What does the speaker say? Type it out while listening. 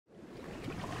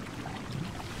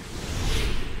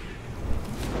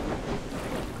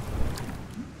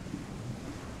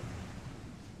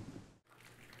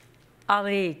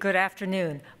Ali, good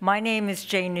afternoon. My name is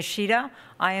Jane Nishida.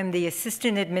 I am the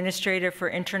Assistant Administrator for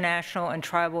International and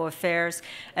Tribal Affairs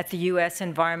at the U.S.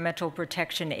 Environmental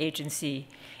Protection Agency.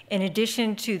 In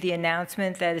addition to the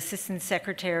announcement that Assistant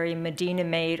Secretary Medina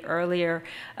made earlier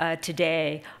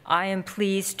today, I am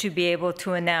pleased to be able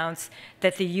to announce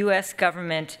that the U.S.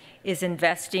 government is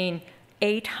investing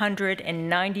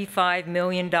 $895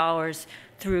 million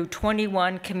through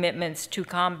 21 commitments to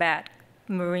combat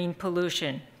marine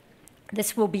pollution.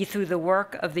 This will be through the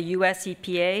work of the U.S.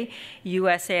 EPA,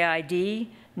 USAID,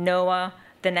 NOAA,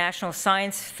 the National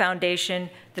Science Foundation,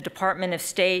 the Department of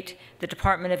State, the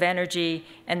Department of Energy,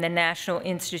 and the National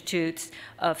Institutes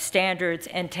of Standards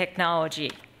and Technology.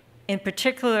 In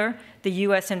particular, the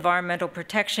U.S. Environmental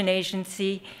Protection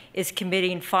Agency is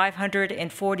committing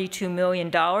 $542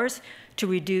 million to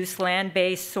reduce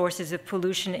land-based sources of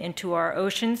pollution into our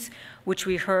oceans, which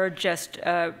we heard just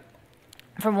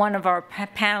from one of our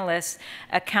panelists,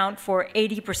 account for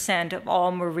 80% of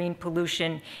all marine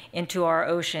pollution into our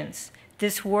oceans.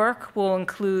 This work will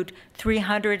include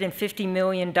 $350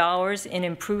 million in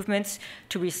improvements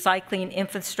to recycling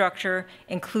infrastructure,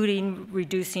 including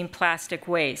reducing plastic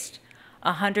waste,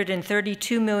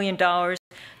 $132 million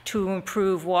to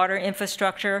improve water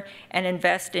infrastructure and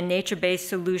invest in nature-based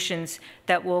solutions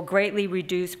that will greatly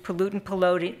reduce pollutant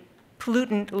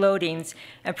loadings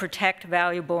and protect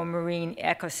valuable marine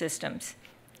ecosystems,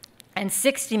 and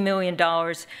 $60 million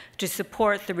to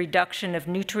support the reduction of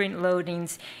nutrient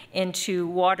loadings into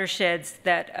watersheds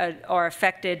that are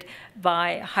affected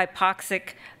by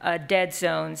hypoxic dead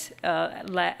zones,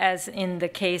 as in the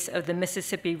case of the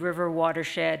Mississippi River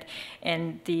watershed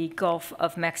and the Gulf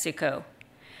of Mexico.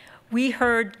 We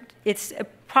heard it's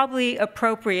probably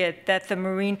appropriate that the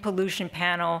Marine Pollution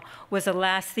Panel was the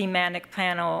last thematic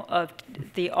panel of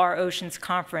Our Oceans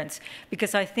Conference,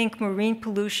 because I think marine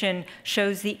pollution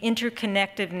shows the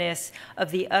interconnectedness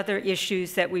of the other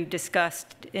issues that we've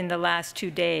discussed in the last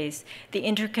 2 days. The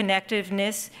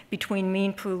interconnectedness between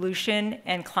marine pollution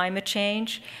and climate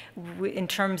change in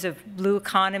terms of blue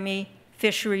economy,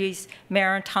 fisheries,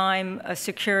 maritime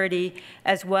security,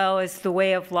 as well as the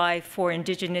way of life for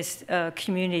indigenous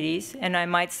communities, and I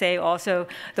might say also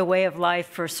the way of life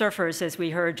for surfers, as we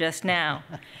heard just now.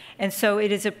 And so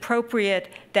it is appropriate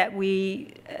that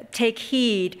we take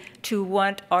heed to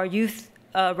what our youth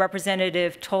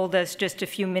representative told us just a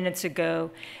few minutes ago,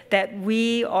 that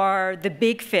we are the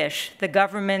big fish, the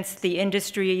governments, the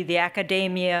industry, the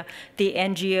academia, the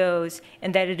NGOs,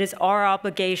 and that it is our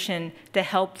obligation to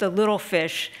help the little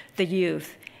fish, the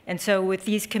youth. And so with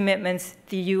these commitments,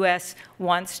 the U.S.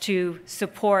 wants to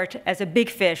support, as a big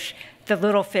fish, the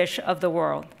little fish of the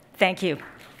world. Thank you.